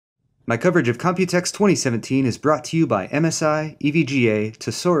My coverage of Computex 2017 is brought to you by MSI, EVGA,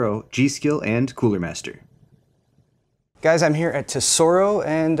 Tesoro, G-Skill, and Cooler Master. Guys, I'm here at Tesoro,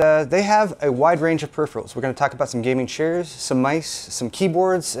 and they have a wide range of peripherals. We're going to talk about some gaming chairs, some mice, some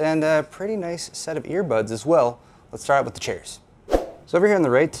keyboards, and a pretty nice set of earbuds as well. Let's start out with the chairs. So over here on the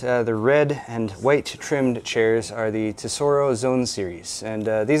right, the red and white trimmed chairs are the Tesoro Zone series. And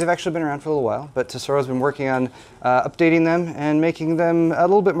these have actually been around for a little while, but Tesoro's been working on updating them and making them a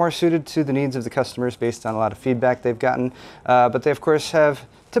little bit more suited to the needs of the customers based on a lot of feedback they've gotten. But they of course have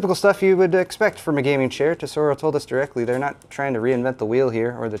typical stuff you would expect from a gaming chair. Tesoro told us directly they're not trying to reinvent the wheel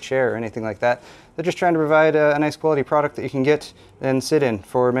here or the chair or anything like that. They're just trying to provide a nice quality product that you can get and sit in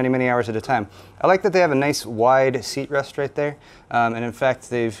for many, many hours at a time. I like that they have a nice wide seat rest right there. And in fact,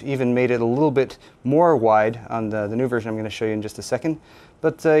 they've even made it a little bit more wide on the new version I'm going to show you in just a second.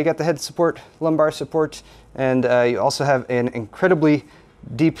 But you got the head support, lumbar support, and you also have an incredibly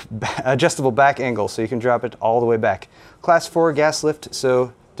deep adjustable back angle, so you can drop it all the way back. Class 4 gas lift,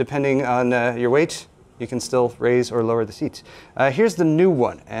 so depending on your weight, you can still raise or lower the seats. Here's the new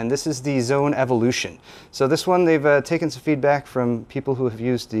one, and this is the Zone Evolution. So this one, they've taken some feedback from people who have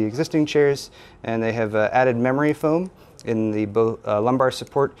used the existing chairs, and they have added memory foam in the lumbar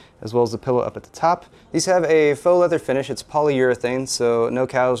support as well as the pillow up at the top. These have a faux leather finish. It's polyurethane, so no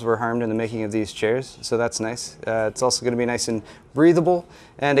cows were harmed in the making of these chairs, so that's nice. It's also going to be nice and breathable.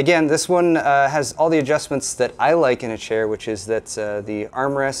 And again, this one has all the adjustments that I like in a chair, which is that the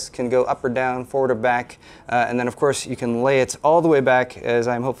armrests can go up or down, forward or back, and then of course you can lay it all the way back, as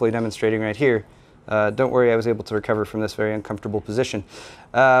I'm hopefully demonstrating right here. Don't worry, I was able to recover from this very uncomfortable position.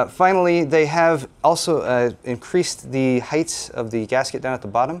 Finally, they have also increased the height of the gasket down at the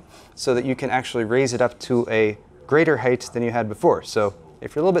bottom so that you can actually raise it up to a greater height than you had before. So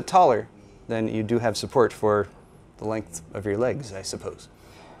if you're a little bit taller, then you do have support for the length of your legs, I suppose.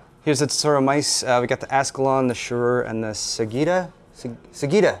 Here's the Tesoro mice. We got the Ascalon, the Shurer, and the Sagita.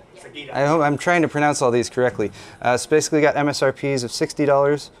 Sagita. I hope I'm trying to pronounce all these correctly. It's basically got MSRPs of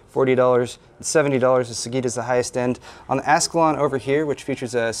 $60, $40, and $70. The Sagita is the highest end. On the Ascalon over here, which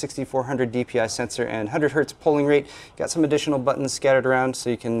features a 6400 DPI sensor and 100 Hertz polling rate, got some additional buttons scattered around, so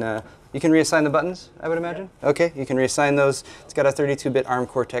you can reassign the buttons, I would imagine? Okay, you can reassign those. It's got a 32-bit ARM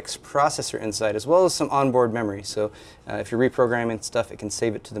Cortex processor inside, as well as some onboard memory. So if you're reprogramming stuff, it can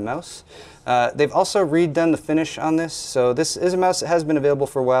save it to the mouse. They've also redone the finish on this. So this is a mouse that has been available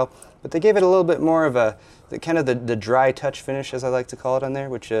for a while, but they gave it a little bit more of the dry touch finish, as I like to call it on there,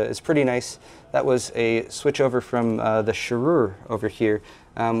 which is pretty nice. That was a switch over from the Shurer over here,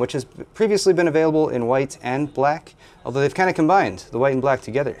 which has previously been available in white and black, although they've kind of combined the white and black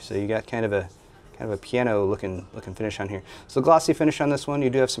together, so you got kind of a piano looking finish on here. So glossy finish on this one. You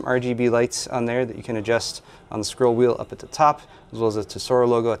do have some RGB lights on there that you can adjust on the scroll wheel up at the top, as well as the Tesoro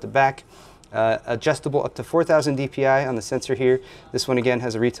logo at the back. Adjustable up to 4,000 DPI on the sensor here. This one again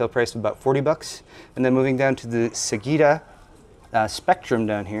has a retail price of about 40 bucks. And then moving down to the Sagita Spectrum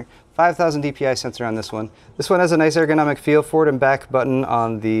down here, 5,000 DPI sensor on this one. This one has a nice ergonomic feel, forward and back button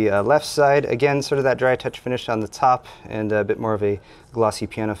on the left side. Again, sort of that dry touch finish on the top and a bit more of a glossy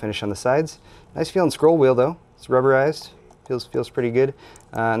piano finish on the sides. Nice feeling scroll wheel though. It's rubberized. Feels pretty good.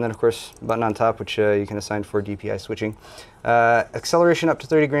 And then of course button on top, which you can assign for DPI switching. Acceleration up to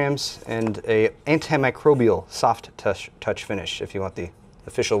 30 grams and a antimicrobial soft touch finish, if you want the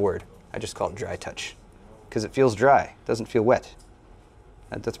official word. I just call it dry touch because it feels dry, doesn't feel wet.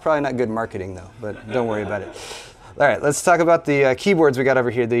 That's probably not good marketing though, but don't worry about it. All right, let's talk about the keyboards we got over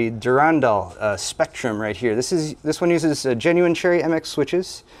here. The Durandal Spectrum right here. This one uses genuine Cherry MX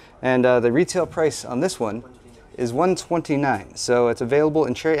switches, and the retail price on this one is $129. So it's available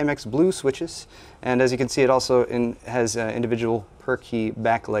in Cherry MX Blue switches, and as you can see, it also has individual per key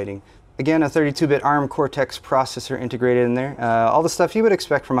backlighting. Again, a 32-bit ARM Cortex processor integrated in there. All the stuff you would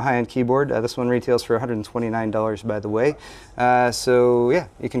expect from a high-end keyboard. This one retails for $129, by the way. So yeah,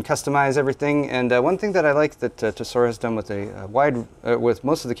 you can customize everything. And one thing that I like that Tesoro has done with with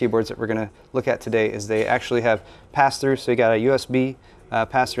most of the keyboards that we're going to look at today is they actually have pass-through. So you got a USB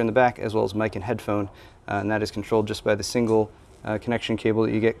pass-through in the back, as well as mic and headphone. And that is controlled just by the single connection cable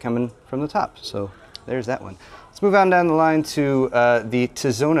that you get coming from the top. So there's that one. Let's move on down the line to the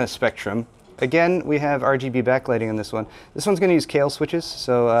Tesoro Spectrum. Again, we have RGB backlighting on this one. This one's going to use Kale switches,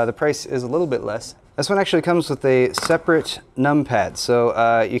 so the price is a little bit less. This one actually comes with a separate numpad,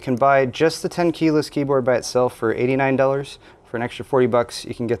 so you can buy just the 10 keyless keyboard by itself for $89. For an extra 40 bucks,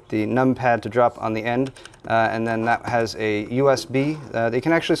 you can get the numpad to drop on the end, and then that has a USB that you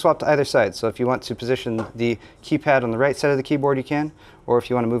can actually swap to either side. So if you want to position the keypad on the right side of the keyboard, you can, or if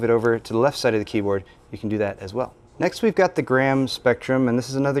you want to move it over to the left side of the keyboard, you can do that as well. Next we've got the Graham Spectrum, and this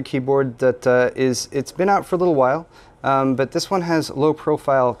is another keyboard that it's been out for a little while, but this one has low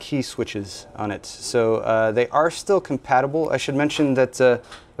profile key switches on it. So they are still compatible. I should mention that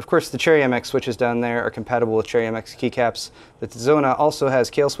of course the Cherry MX switches down there are compatible with Cherry MX keycaps. The Zona also has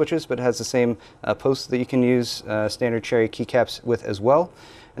Kale switches, but it has the same posts that you can use standard Cherry keycaps with as well.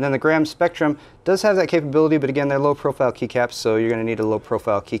 And then the Graham Spectrum does have that capability, but again, they're low profile keycaps, so you're going to need a low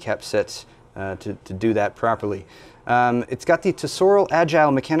profile keycap set to do that properly. It's got the Tesoro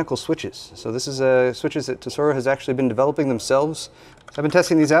Agile mechanical switches. So this is switches that Tesoro has actually been developing themselves. So I've been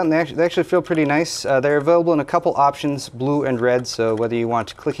testing these out, and they actually feel pretty nice. They're available in a couple options, blue and red, so whether you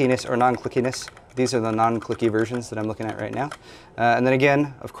want clickiness or non-clickiness, these are the non-clicky versions that I'm looking at right now. And then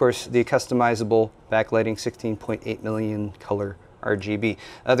again, of course, the customizable backlighting 16.8 million color RGB.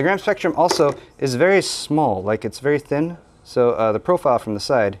 The Graham Spectrum also is very small, like it's very thin. So the profile from the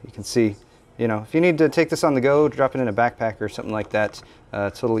side, you can see, you know, if you need to take this on the go, drop it in a backpack or something like that,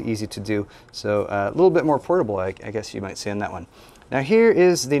 totally easy to do. So a little bit more portable, I guess you might say on that one. Now here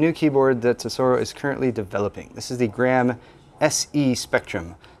is the new keyboard that Tesoro is currently developing. This is the Graham SE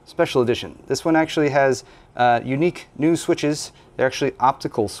Spectrum Special Edition. This one actually has unique new switches. They're actually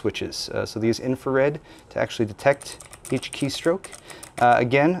optical switches. So they use infrared to actually detect each keystroke.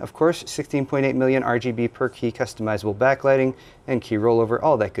 Again, of course, 16.8 million RGB per key, customizable backlighting and key rollover,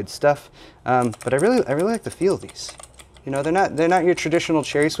 all that good stuff. But I really like the feel of these. You know, they're not your traditional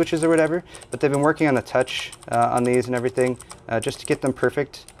Cherry switches or whatever, but they've been working on the touch on these and everything just to get them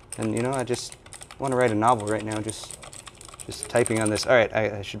perfect. And you know, I just want to write a novel right now, just typing on this. All right,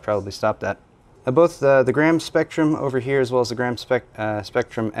 I should probably stop that. Both the Graham Spectrum over here as well as the Graham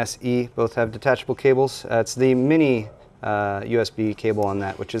Spectrum SE both have detachable cables. It's the mini USB cable on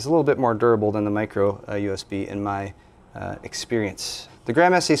that, which is a little bit more durable than the micro USB in my experience. The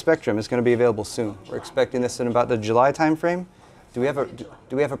Graham SE Spectrum is going to be available soon. We're expecting this in about the July time frame. Do we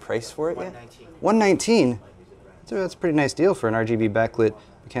have a price for it yet? $119. That's a pretty nice deal for an RGB backlit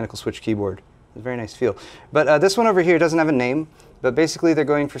mechanical switch keyboard. It's a very nice feel. But this one over here doesn't have a name, but basically they're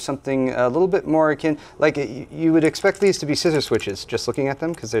going for something a little bit more akin, like you would expect these to be scissor switches just looking at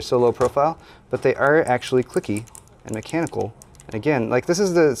them because they're so low profile, but they are actually clicky and mechanical. And again, like this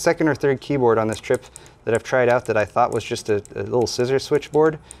is the second or third keyboard on this trip that I've tried out that I thought was just a little scissor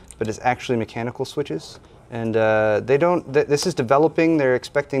switchboard, but it's actually mechanical switches. And this is developing. They're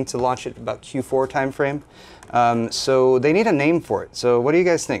expecting to launch it about Q4 timeframe. So they need a name for it. So what do you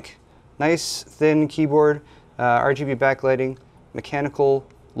guys think? Nice, thin keyboard, RGB backlighting, mechanical,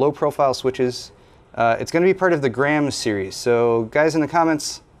 low profile switches. It's going to be part of the Graham series. So guys in the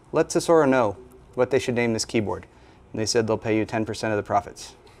comments, let Tesoro know what they should name this keyboard. And they said they'll pay you 10% of the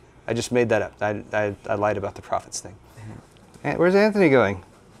profits. I just made that up. I lied about the profits thing. Where's Anthony going?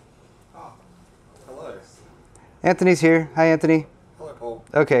 Oh, hello. Anthony's here. Hi, Anthony. Hello, Paul.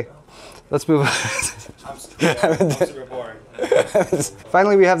 Okay, let's move on. I'm super boring.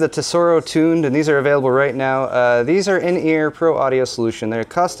 Finally, we have the Tesoro Tuned, and these are available right now. These are in-ear pro audio solution. They're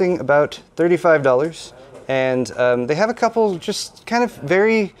costing about $35, and they have a couple just kind of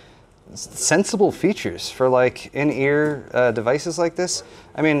very sensible features for like in-ear devices like this.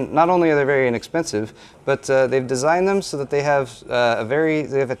 I mean, not only are they very inexpensive, but they've designed them so that they have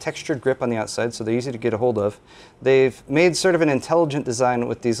a textured grip on the outside, so they're easy to get a hold of. They've made sort of an intelligent design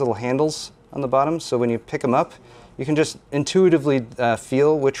with these little handles on the bottom, so when you pick them up, you can just intuitively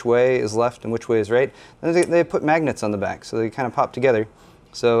feel which way is left and which way is right. And they put magnets on the back, so they kind of pop together.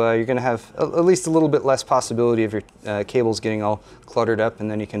 So you're going to have at least a little bit less possibility of your cables getting all cluttered up, and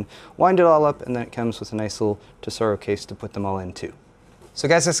then you can wind it all up, and then it comes with a nice little Tesoro case to put them all in too. So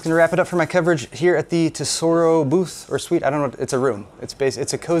guys, that's going to wrap it up for my coverage here at the Tesoro booth or suite. I don't know, it's a room.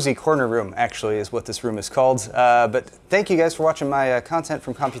 It's a cozy corner room, actually, is what this room is called. But thank you guys for watching my content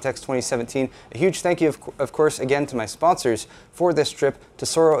from Computex 2017. A huge thank you, of course, again to my sponsors for this trip,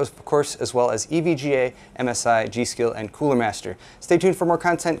 Tesoro, of course, as well as EVGA, MSI, G-Skill, and Cooler Master. Stay tuned for more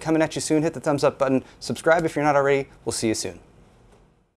content coming at you soon. Hit the thumbs up button. Subscribe if you're not already. We'll see you soon.